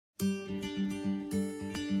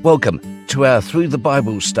Welcome to our Through the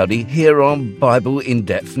Bible study here on Bible In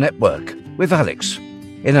Depth Network with Alex.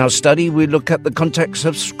 In our study, we look at the context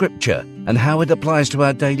of Scripture and how it applies to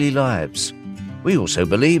our daily lives. We also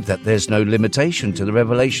believe that there's no limitation to the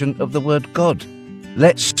revelation of the Word God.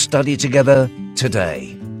 Let's study together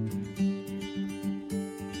today.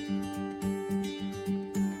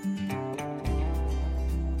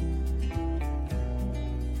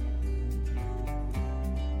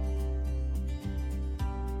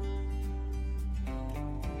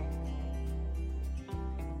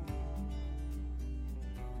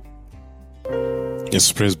 Yes,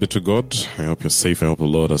 praise be to God. I hope you're safe. I hope the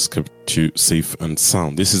Lord has kept you safe and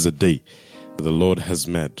sound. This is a day that the Lord has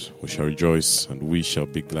made. We shall rejoice and we shall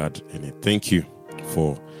be glad in it. Thank you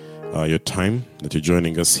for your time that you're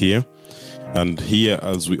joining us here. And here,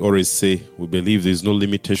 as we always say, we believe there's no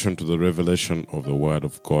limitation to the revelation of the Word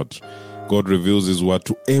of God. God reveals His Word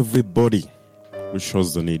to everybody who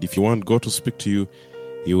shows the need. If you want God to speak to you,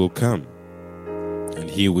 He will come and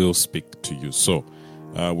He will speak to you. So,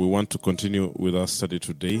 we want to continue with our study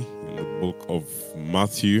today in the book of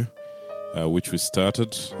Matthew, which we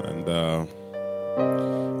started, and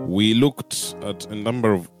we looked at a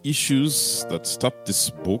number of issues that stopped this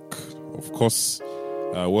book. Of course,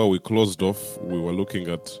 where we closed off, we were looking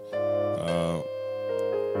at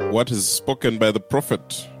what is spoken by the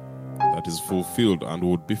prophet that is fulfilled and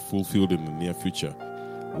would be fulfilled in the near future,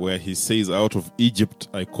 where he says, "Out of Egypt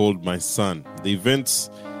I called my son." The events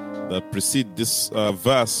that precede this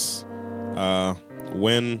verse,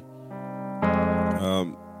 when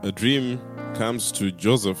a dream comes to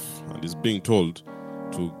Joseph and is being told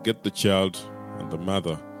to get the child and the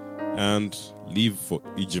mother and leave for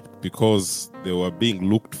Egypt because they were being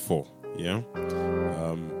looked for.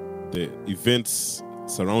 The events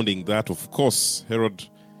surrounding that, of course, Herod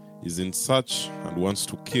is in search and wants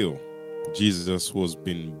to kill Jesus who has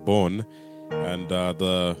been born, and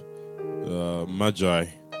the Magi,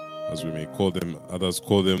 as we may call them, others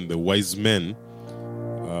call them the wise men,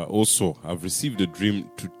 also have received a dream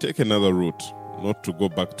to take another route, not to go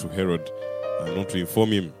back to Herod, and not to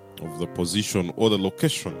inform him of the position or the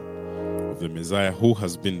location of the Messiah who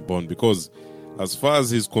has been born, because as far as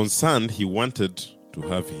he's concerned, he wanted to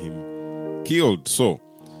have him killed. So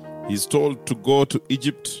he's told to go to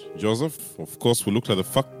Egypt. Joseph, of course, we looked at the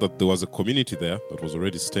fact that there was a community there that was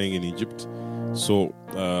already staying in Egypt. So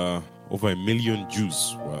over 1 million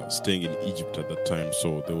Jews were staying in Egypt at that time,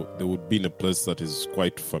 so they would be in a place that is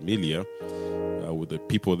quite familiar with the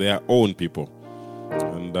people, their own people.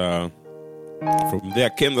 And from there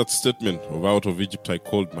came that statement of "out of Egypt I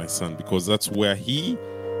called my son," because that's where he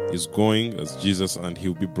is going as Jesus, and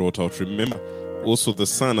he'll be brought out. Remember, also the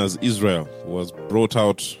son as Israel was brought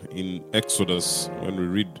out in Exodus, when we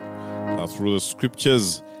read through the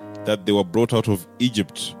scriptures, that they were brought out of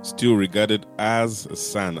Egypt, still regarded as a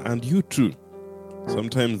son. And you too,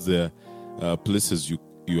 sometimes there are places you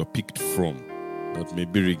are picked from that may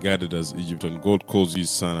be regarded as Egypt, and God calls you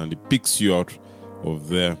son, and He picks you out of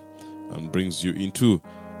there and brings you into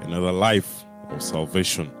another life of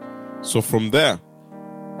salvation. So from there,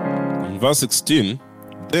 in verse 16,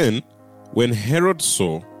 "Then when Herod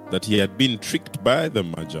saw that he had been tricked by the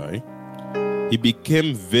Magi, he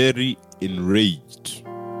became very enraged,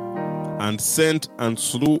 and sent and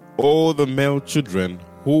slew all the male children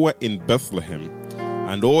who were in Bethlehem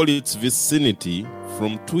and all its vicinity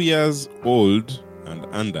from 2 years old and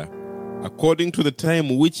under, according to the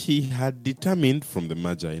time which he had determined from the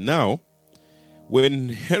Magi." Now, when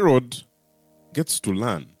Herod gets to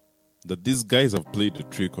learn that these guys have played a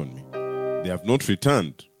trick on me, they have not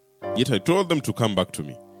returned, yet I told them to come back to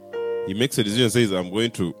me, he makes a decision and says, "I'm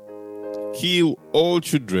going to kill all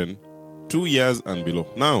children 2 years and below."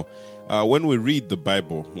 Now, when we read the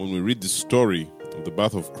Bible, when we read the story of the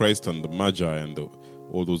birth of Christ and the Magi and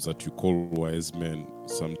all those that you call wise men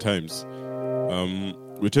sometimes,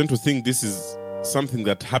 we tend to think this is something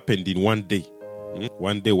that happened in one day,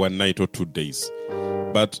 one day, one night, or 2 days.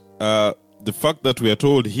 But the fact that we are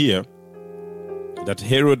told here that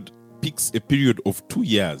Herod picks a period of 2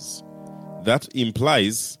 years, that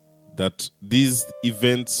implies that these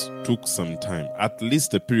events took some time, at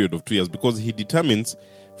least a period of 2 years, because he determines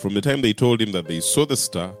from the time they told him that they saw the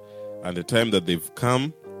star and the time that they've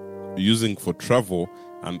come using for travel,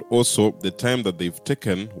 and also the time that they've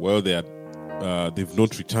taken while they've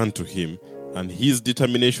not returned to him. And his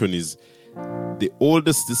determination is the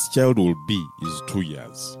oldest this child will be is 2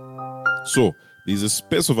 years. So there's a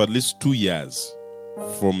space of at least 2 years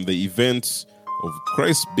from the events of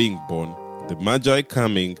Christ being born, the Magi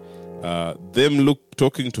coming, them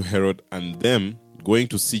talking to Herod, and them going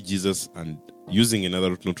to see Jesus and using another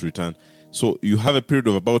route not to return. So you have a period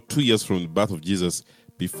of about 2 years from the birth of Jesus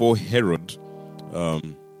before Herod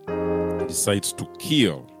decides to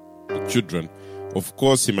kill the children. Of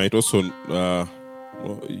course, he might also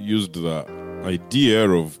use the idea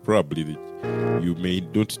of probably that you may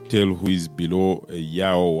not tell who is below a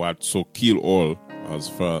year or what, so kill all as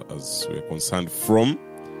far as we're concerned from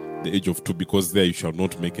the age of 2, because there you shall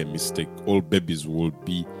not make a mistake. All babies will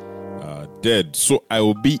be dead. So I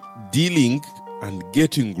will be dealing and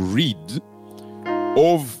getting rid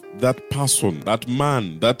of that person, that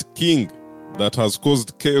man, that king that has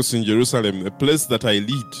caused chaos in Jerusalem, a place that I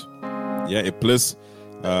lead, a place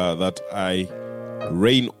that I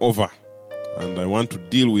reign over. And I want to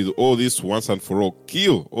deal with all this once and for all.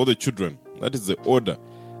 Kill all the children. That is the order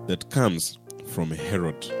that comes from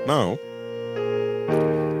Herod. Now,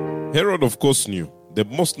 Herod, of course, knew the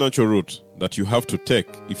most natural route that you have to take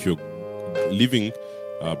if you're leaving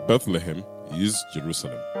Bethlehem is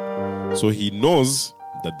Jerusalem. So he knows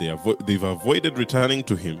that they've avoided returning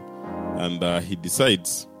to him, and he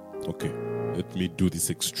decides, okay, let me do this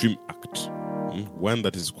extreme act, one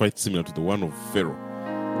that is quite similar to the one of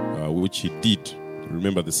Pharaoh, which he did.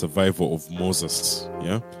 Remember the survival of Moses.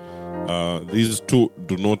 These two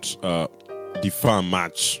do not differ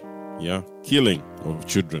much. Killing of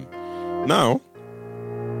children. Now,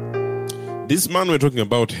 this man we're talking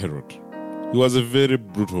about, Herod, he was a very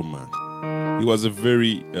brutal man. He was a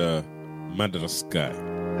very murderous guy,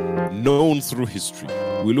 known through history.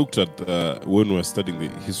 We looked at, when we were studying the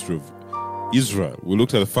history of Israel, we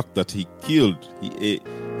looked at the fact that he killed,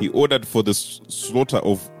 he ordered for the slaughter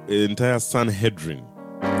of the entire Sanhedrin.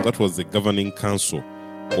 That was the governing council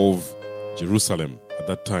of Jerusalem at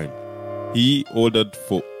that time. He ordered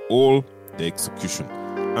for all the execution.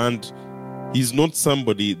 And he's not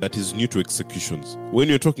somebody that is new to executions. When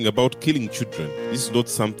you're talking about killing children, this is not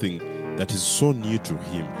something that is so new to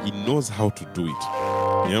him. He knows how to do it.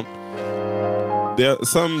 There are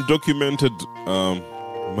some documented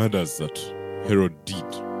murders that Herod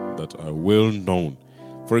did that are well known.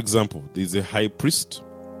 For example, there's a high priest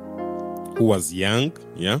who was young,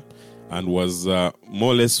 and was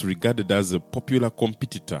more or less regarded as a popular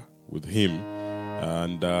competitor with him.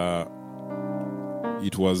 And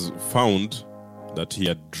it was found that he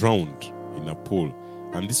had drowned in a pool.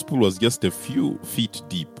 And this pool was just a few feet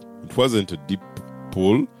deep. It wasn't a deep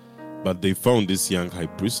pool, but they found this young high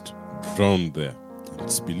priest drowned there. And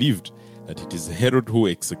it's believed that it is Herod who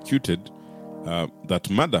executed that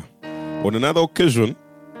murder. On another occasion,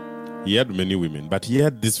 he had many women, but he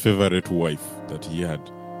had this favorite wife that he had,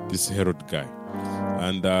 this Herod guy.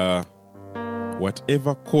 And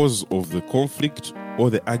whatever cause of the conflict or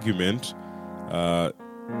the argument,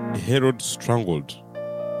 Herod strangled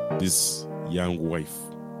this young wife,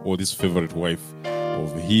 or this favorite wife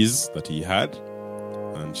of his that he had,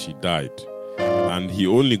 and she died. And he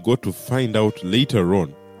only got to find out later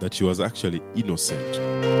on that she was actually innocent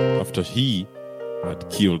after he had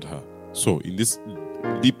killed her. So in this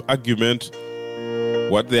deep argument,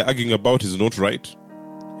 what they're arguing about is not right.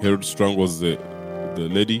 Herod strangles the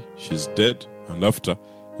lady, she's dead, and after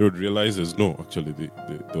Herod realizes, no, actually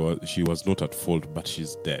she was not at fault, but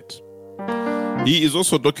she's dead. He is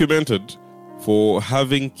also documented for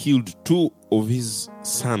having killed 2 of his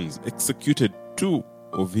sons, executed 2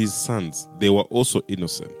 of his sons. They were also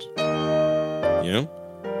innocent.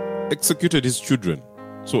 Executed his children.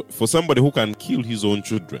 So for somebody who can kill his own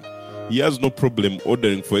children, he has no problem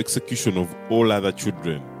ordering for execution of all other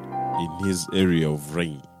children in his area of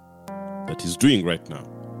reign that he's doing right now.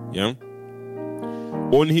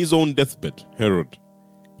 On his own deathbed, Herod,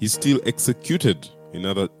 he still executed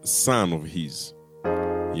another son of his.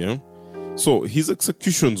 So his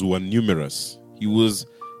executions were numerous. He was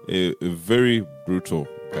a very brutal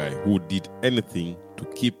guy who did anything to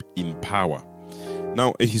keep in power.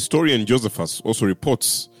 Now, a historian, Josephus, also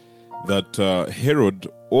reports that Herod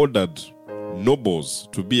ordered nobles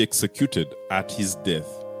to be executed at his death.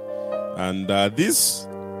 And this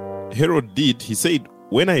Herod did, he said,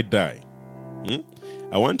 when I die,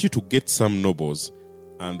 I want you to get some nobles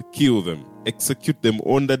and kill them, execute them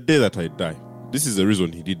on the day that I die. This is the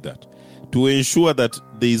reason he did that, to ensure that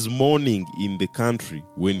there is mourning in the country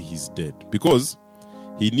when he's dead. Because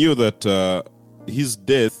he knew that his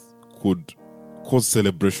death could cause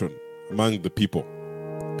celebration among the people.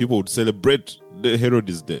 People would celebrate, Herod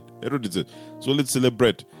is dead. Herod is dead. So let's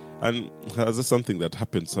celebrate. And that's something that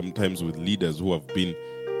happens sometimes with leaders who have been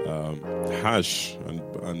harsh and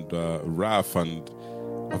rough and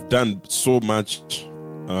have done so much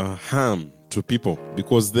harm to people,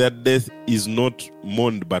 because their death is not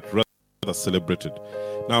mourned but rather celebrated.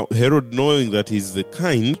 Now, Herod, knowing that he's the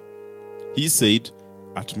kind, he said,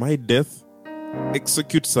 at my death,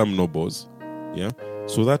 execute some nobles, yeah,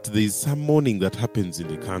 so that there is some mourning that happens in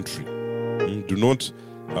the country. Do not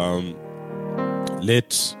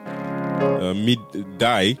let me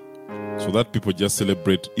die so that people just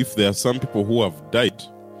celebrate. If there are some people who have died,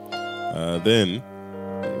 then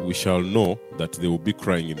we shall know that they will be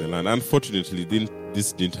crying in the land. Unfortunately,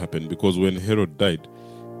 this didn't happen, because when Herod died,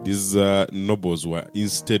 these nobles were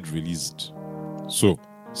instead released. So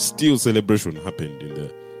still celebration happened in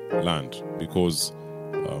the land, because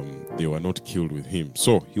they were not killed with him.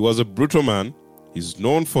 So he was a brutal man. He's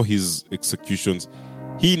known for his executions.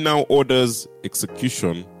 He now orders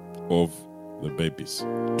execution of the babies,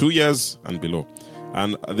 2 years and below.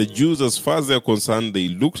 And the Jews, as far as they're concerned, they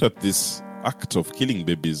looked at this act of killing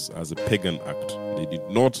babies as a pagan act. They did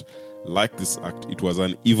not like this act. It was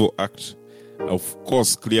an evil act, of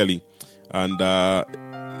course, clearly. And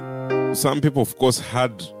some people, of course,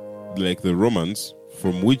 had, like the Romans,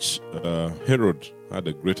 from which Herod had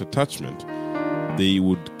a great attachment. They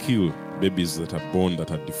would kill babies that are born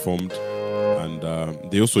that are deformed,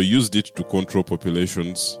 and they also used it to control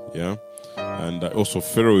populations. Yeah, and also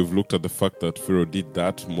Pharaoh. We've looked at the fact that Pharaoh did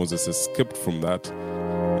that. Moses escaped from that,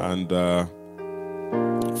 and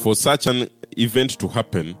for such an event to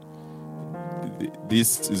happen,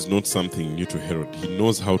 this is not something new to Herod. He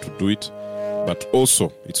knows how to do it, but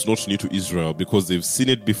also it's not new to Israel, because they've seen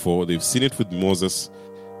it before. They've seen it with Moses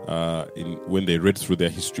when they read through their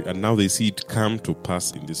history, and now they see it come to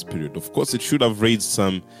pass in this period. Of course, it should have raised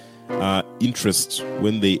some interest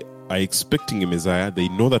when they are expecting a Messiah. They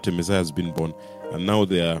know that a Messiah has been born, and now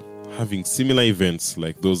they are having similar events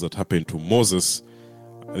like those that happened to Moses.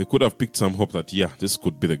 They could have picked some hope that, yeah, this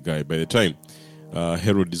could be the guy. By the time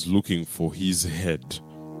Herod is looking for his head,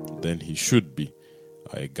 then he should be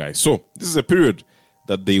a guy. So this is a period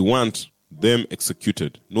that they want them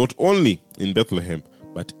executed, not only in Bethlehem,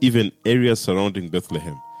 but even areas surrounding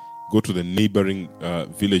Bethlehem. Go to the neighboring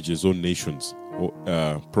villages or nations or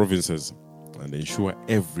provinces and ensure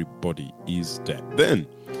everybody is dead. Then,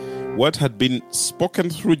 what had been spoken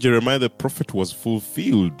through Jeremiah the prophet was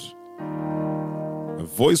fulfilled. A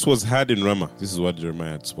voice was heard in Ramah. This is what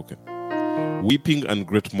Jeremiah had spoken. Weeping and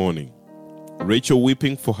great mourning. Rachel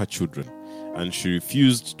weeping for her children, and she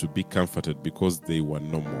refused to be comforted because they were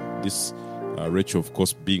no more. This Rachel, of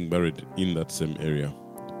course, being married in that same area,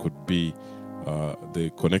 could be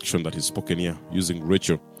the connection that is spoken here using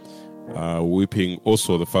Rachel. Weeping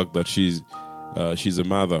also the fact that she's a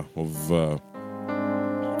mother of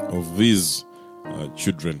these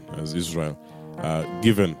children as Israel,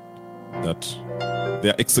 given that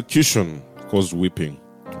their execution caused weeping,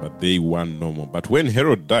 but they were no more. But when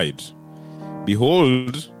Herod died,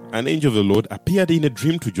 behold, an angel of the Lord appeared in a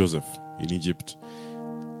dream to Joseph in Egypt.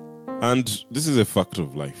 And this is a fact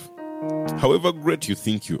of life. However great you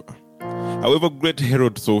think you are, however great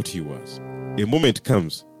Herod thought he was, a moment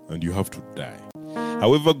comes and you have to die.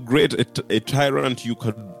 However great a tyrant you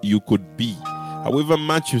could be, however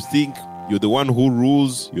much you think you're the one who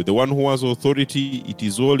rules, you're the one who has authority, it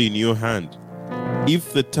is all in your hand.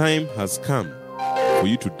 If the time has come for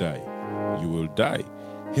you to die, you will die.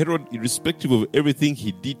 Herod, irrespective of everything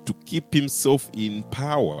he did to keep himself in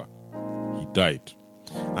power, he died.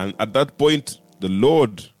 And at that point, the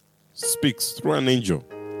Lord speaks through an angel,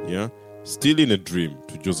 still in a dream,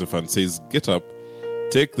 to Joseph and says, get up,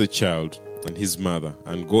 take the child and his mother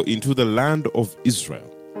and go into the land of Israel.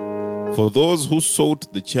 For those who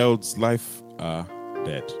sought the child's life are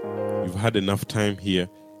dead. You've had enough time here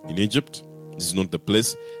in Egypt. This is not the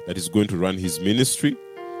place that is going to run his ministry.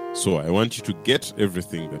 So I want you to get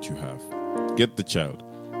everything that you have. Get the child,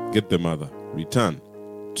 get the mother, return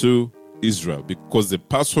to Israel, because the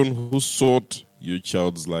person who sought your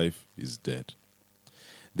child's life is dead.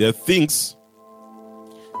 There are things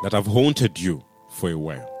that have haunted you for a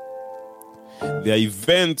while. There are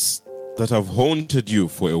events that have haunted you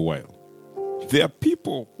for a while. There are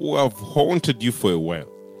people who have haunted you for a while,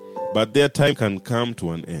 but their time can come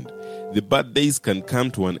to an end. The bad days can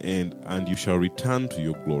come to an end, and you shall return to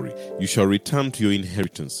your glory. You shall return to your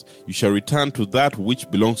inheritance. You shall return to that which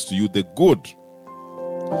belongs to you, the good.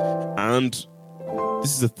 And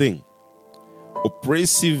this is the thing.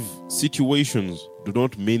 Oppressive situations do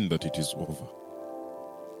not mean that it is over.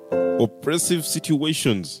 Oppressive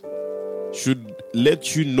situations should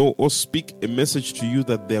let you know or speak a message to you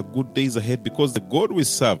that there are good days ahead, because the God we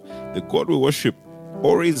serve, the God we worship,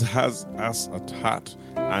 always has us at heart,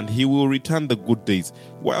 and he will return the good days.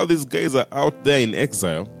 While these guys are out there in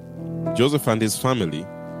exile, Joseph and his family,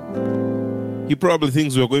 he probably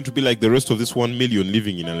thinks we are going to be like the rest of this 1 million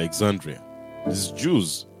living in Alexandria. These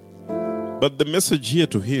Jews. But the message here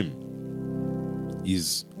to him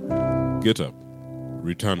is get up,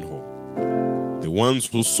 return home. The ones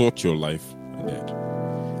who sought your life are dead.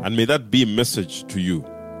 And may that be a message to you.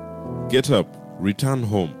 Get up, return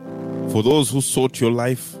home. For those who sought your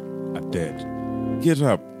life are dead. Get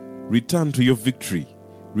up, return to your victory.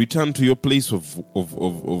 Return to your place of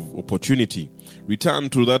opportunity. Return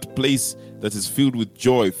to that place that is filled with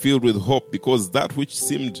joy, filled with hope, because that which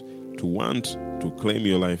seemed to want to claim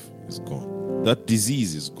your life is gone. That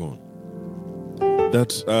disease is gone.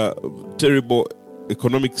 That terrible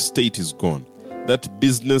economic state is gone. That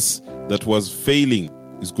business that was failing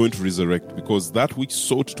is going to resurrect, because that which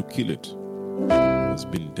sought to kill it has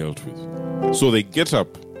been dealt with. So they get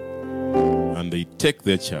up and they take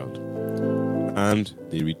their child and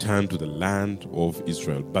they return to the land of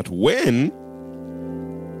Israel. But when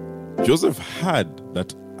Joseph heard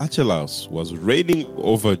that Archelaus was reigning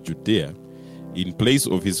over Judea in place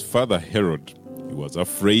of his father Herod, he was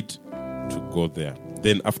afraid to go there.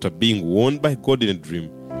 Then, after being warned by God in a dream,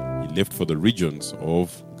 he left for the regions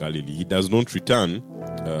of Galilee. He does not return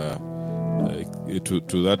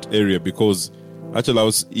to that area, because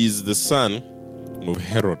Archelaus is the son of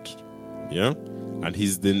Herod, yeah, and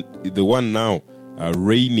he's the one now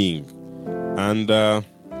reigning. And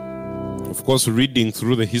of course, reading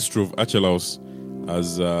through the history of Archelaus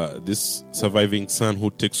as this surviving son who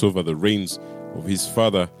takes over the reins of his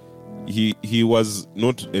father, he was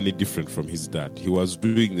not any different from his dad. He was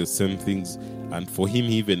doing the same things, and for him,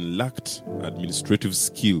 he even lacked administrative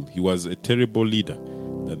skill. He was a terrible leader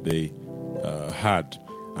that they had.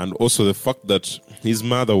 And also the fact that his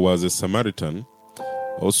mother was a Samaritan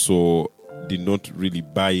also did not really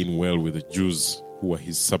buy in well with the Jews who were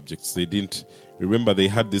his subjects. They didn't remember, they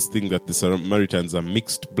had this thing that the Samaritans are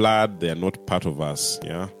mixed blood, they are not part of us.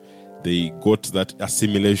 Yeah, they got that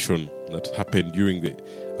assimilation that happened during the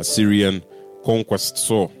Assyrian conquest.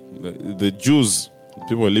 So the Jews,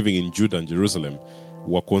 people living in Judah and Jerusalem,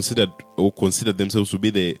 were considered themselves to be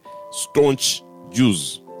the staunch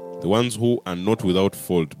Jews, the ones who are not without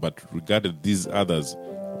fault, but regarded these others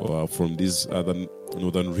from this other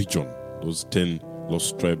northern region, those 10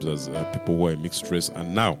 lost tribes, as people who are a mixed race.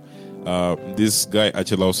 And now, this guy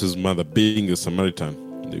Archelaus' mother, being a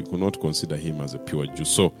Samaritan, they could not consider him as a pure Jew.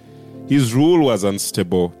 So his rule was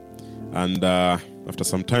unstable, and after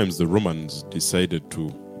some time, the Romans decided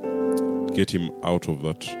to get him out of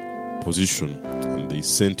that position, and they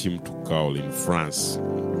sent him to Gaul in France,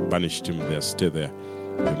 banished him there, stay there.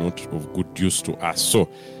 They're not of good use to us. So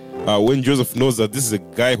when Joseph knows that this is a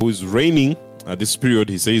guy who is reigning at this period,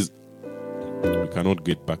 he says, we cannot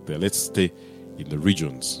get back there. Let's stay in the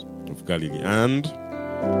regions of Galilee. And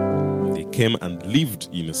they came and lived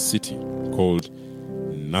in a city called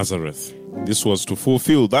Nazareth. This was to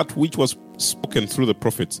fulfill that which was spoken through the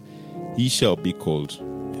prophets. He shall be called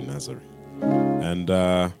a Nazarene. And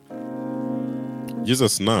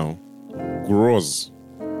Jesus now grows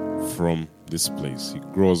from this place. He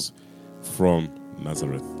grows from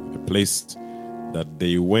Nazareth, a place that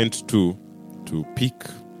they went to pick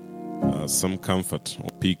some comfort or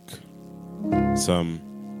pick some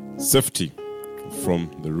safety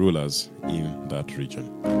from the rulers in that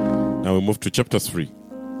region. Now we move to chapter 3.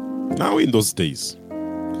 Now in those days,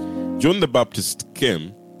 John the Baptist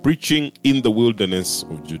came preaching in the wilderness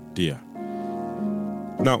of Judea.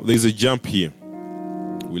 Now there's a jump here.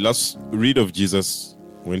 We last read of Jesus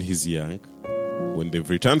when he's young. When they've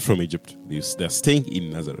returned from Egypt, they're staying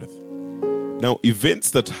in Nazareth. Now,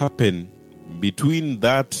 events that happen between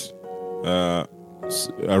that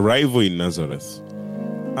arrival in Nazareth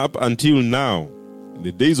up until now,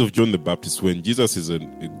 the days of John the Baptist, when Jesus is a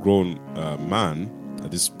grown man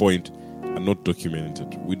at this point, are not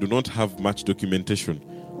documented. We do not have much documentation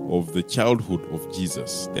of the childhood of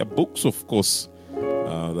Jesus. There are books, of course,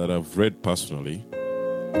 that I've read personally,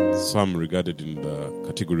 some regarded in the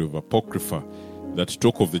category of Apocrypha, that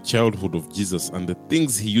talk of the childhood of Jesus and the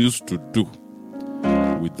things he used to do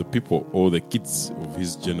with the people or the kids of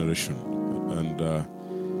his generation. And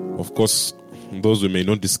of course, those we may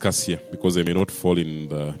not discuss here because they may not fall in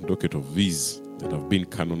the docket of these that have been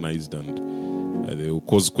canonized, and they will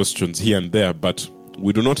cause questions here and there. But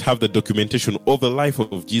we do not have the documentation of the life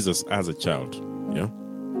of Jesus as a child. Yeah,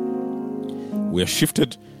 we are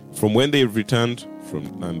shifted from when they returned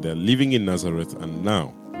from, and they're living in Nazareth, and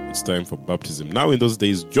now it's time for baptism. Now in those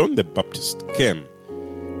days, John the Baptist came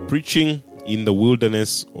preaching in the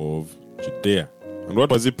wilderness of Judea. And what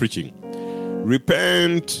was he preaching?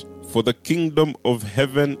 Repent, for the kingdom of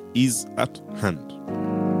heaven is at hand.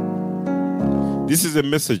 This is a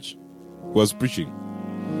message he was preaching.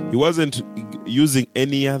 He wasn't using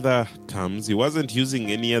any other terms. He wasn't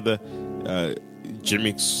using any other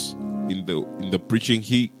gimmicks. in the preaching,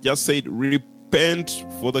 he just said, repent,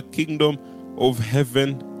 for the kingdom of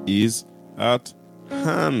heaven is at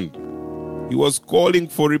hand. He was calling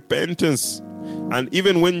for repentance. And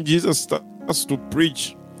even when Jesus starts to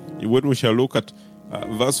preach, when we shall look at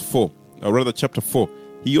verse 4, or rather chapter 4,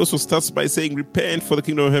 he also starts by saying, repent, for the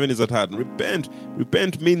kingdom of heaven is at hand. Repent.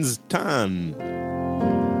 Repent means turn.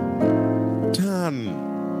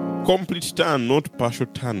 Turn. Complete turn, not partial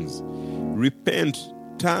turns. Repent.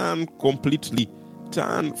 Turn completely.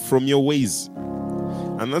 Turn from your ways.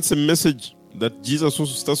 And that's a message that Jesus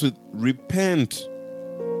also starts with, repent.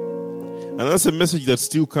 And that's a message that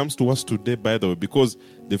still comes to us today, by the way, because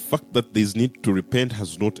the fact that there is need to repent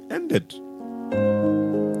has not ended.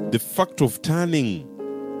 The fact of turning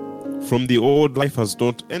from the old life has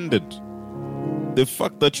not ended. The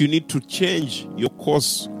fact that you need to change your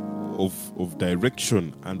course of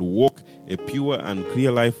direction and walk a pure and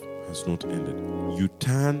clear life has not ended. You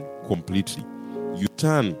turn completely. You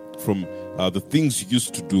turn from the things you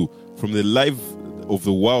used to do, from the life of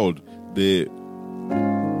the world, the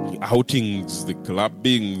outings, the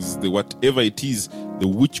clubbings, the whatever it is, the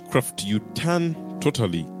witchcraft. You turn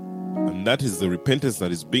totally. And that is the repentance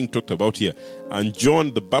that is being talked about here. And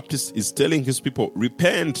John the Baptist is telling his people,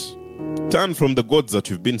 repent, turn from the gods that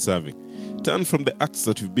you've been serving, turn from the acts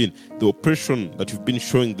that you've been, the oppression that you've been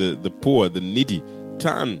showing the poor, the needy.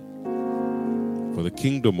 Turn, for the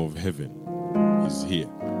kingdom of heaven is here.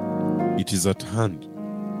 It is at hand.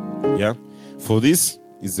 Yeah? For this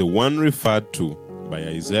is the one referred to by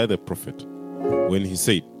Isaiah the prophet when he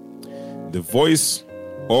said, the voice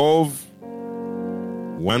of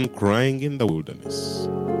one crying in the wilderness.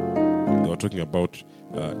 They were talking about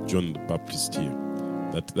John the Baptist here.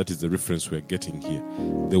 That is the reference we're getting here.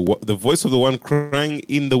 The voice of the one crying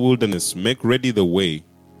in the wilderness, make ready the way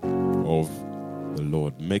of the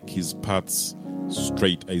Lord. Make his paths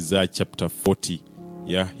straight. Isaiah chapter 40.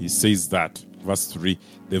 Yeah, he says that. Verse 3.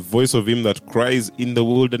 The voice of him that cries in the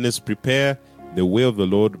wilderness, prepare the way of the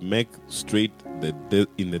Lord, make straight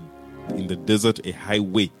in the desert a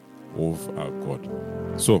highway of our God.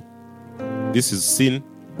 So, this is seen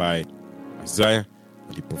by Isaiah,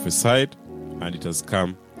 and he prophesied, and it has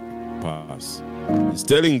come pass. He's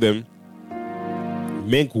telling them,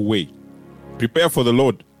 make way. Prepare for the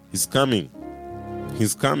Lord. He's coming.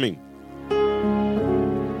 He's coming.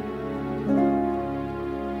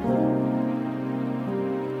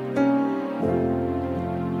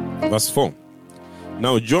 Verse 4.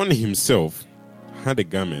 Now John himself had a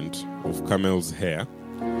garment of camel's hair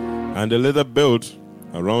and a leather belt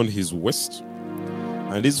around his waist,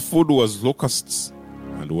 and his food was locusts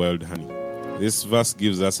and wild honey. This verse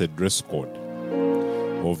gives us a dress code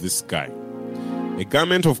of this guy. A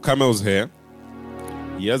garment of camel's hair,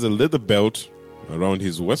 he has a leather belt around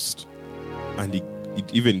his waist, and it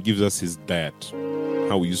even gives us his diet,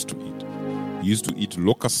 how he used to eat. He used to eat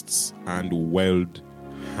locusts and wild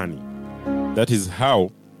honey. That is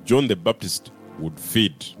how John the Baptist would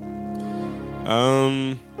feed.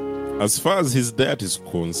 As far as his diet is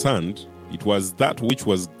concerned, it was that which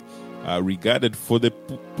was regarded for the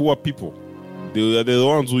poor people. They are the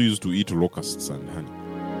ones who used to eat locusts and honey.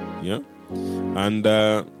 Yeah? And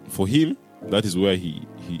for him, that is where he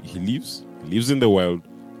lives. He lives in the wild,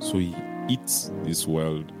 so he eats this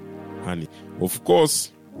wild honey. Of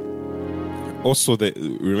course, also,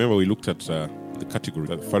 remember we looked at the category,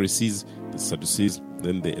 the Pharisees, the Sadducees,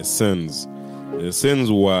 then the Essenes. The Essenes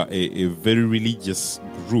were a very religious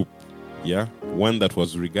group, yeah, one that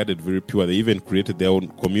was regarded very pure. They even created their own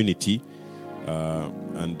community,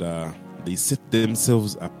 and they set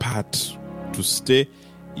themselves apart to stay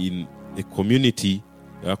in a community,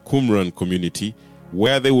 a Qumran community,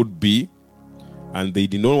 where they would be, and they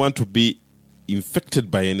did not want to be infected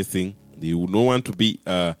by anything. They would not want to be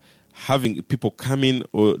having people come in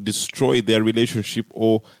or destroy their relationship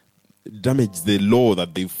or damage the law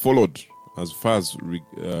that they followed as far as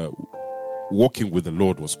walking with the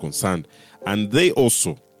Lord was concerned. And they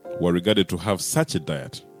also were regarded to have such a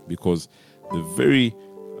diet because the very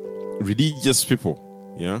religious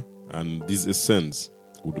people, yeah, and these Essenes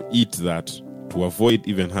would eat that to avoid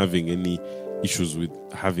even having any issues with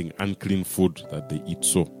having unclean food that they eat.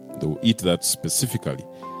 So they will eat that specifically.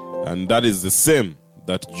 And that is the same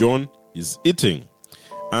that John is eating.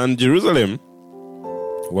 And Jerusalem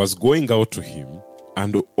was going out to him,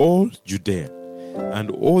 and all Judea and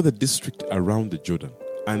all the district around the Jordan,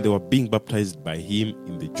 and they were being baptized by him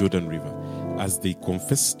in the Jordan River as they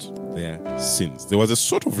confessed their sins. There was a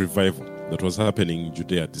sort of revival that was happening in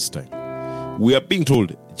Judea at this time. We are being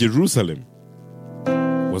told Jerusalem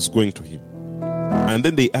was going to him, and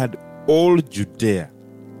then they add all Judea,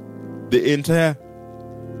 the entire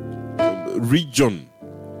region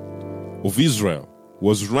of Israel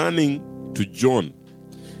was running to John.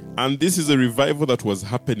 And this is a revival that was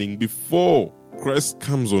happening before Christ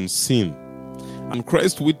comes on scene. And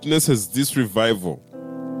Christ witnesses this revival.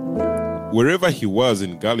 Wherever he was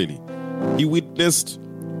in Galilee, he witnessed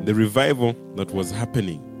the revival that was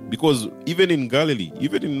happening. Because even in Galilee,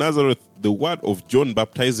 even in Nazareth, the word of John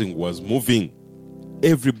baptizing was moving.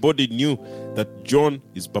 Everybody knew that John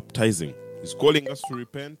is baptizing. He's calling us to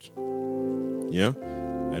repent. Yeah.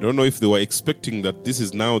 I don't know if they were expecting that this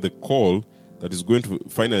is now the call that is going to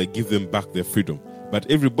finally give them back their freedom. But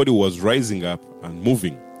everybody was rising up and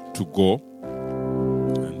moving to go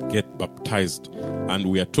and get baptized. And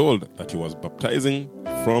we are told that he was baptizing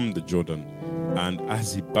from the Jordan. And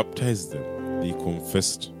as he baptized them, they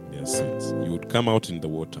confessed their sins. He would come out in the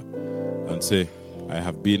water and say, I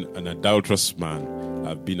have been an adulterous man.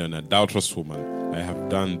 I've been an adulterous woman. I have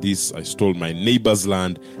done this. I stole my neighbor's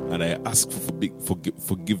land, and I ask for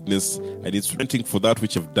forgiveness. I need repenting for that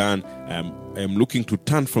which I've done. I am looking to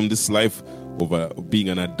turn from this life of being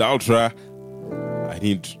an adulterer. I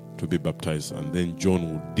need to be baptized. And then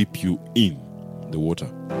John will dip you in the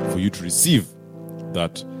water for you to receive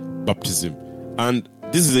that baptism. And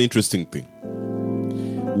this is an interesting thing.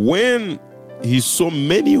 When he saw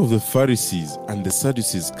many of the Pharisees and the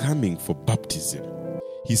Sadducees coming for baptism,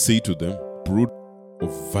 he said to them, brood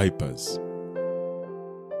of vipers,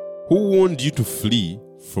 who warned you to flee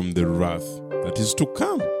from the wrath that is to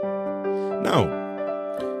come? Now,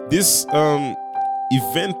 this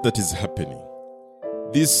event that is happening,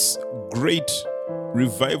 this great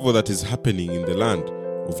revival that is happening in the land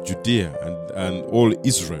of Judea and all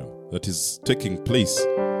Israel that is taking place,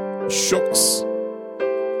 shocks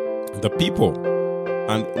the people,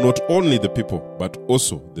 and not only the people, but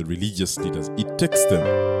also the religious leaders. It takes them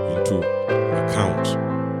into account.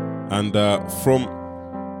 And from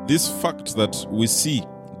this fact that we see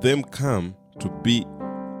them come to be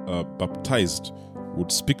baptized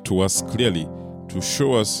would speak to us clearly to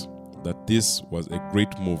show us that this was a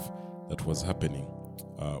great move that was happening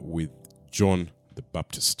with John the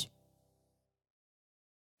Baptist.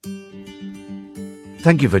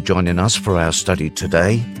 Thank you for joining us for our study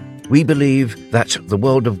today. We believe that the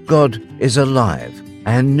Word of God is alive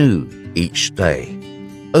and new each day.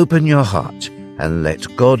 Open your heart and let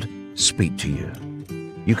God speak to you.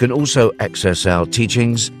 You can also access our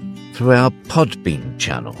teachings through our Podbean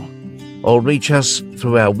channel or reach us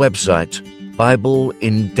through our website,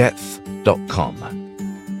 BibleInDepth.com.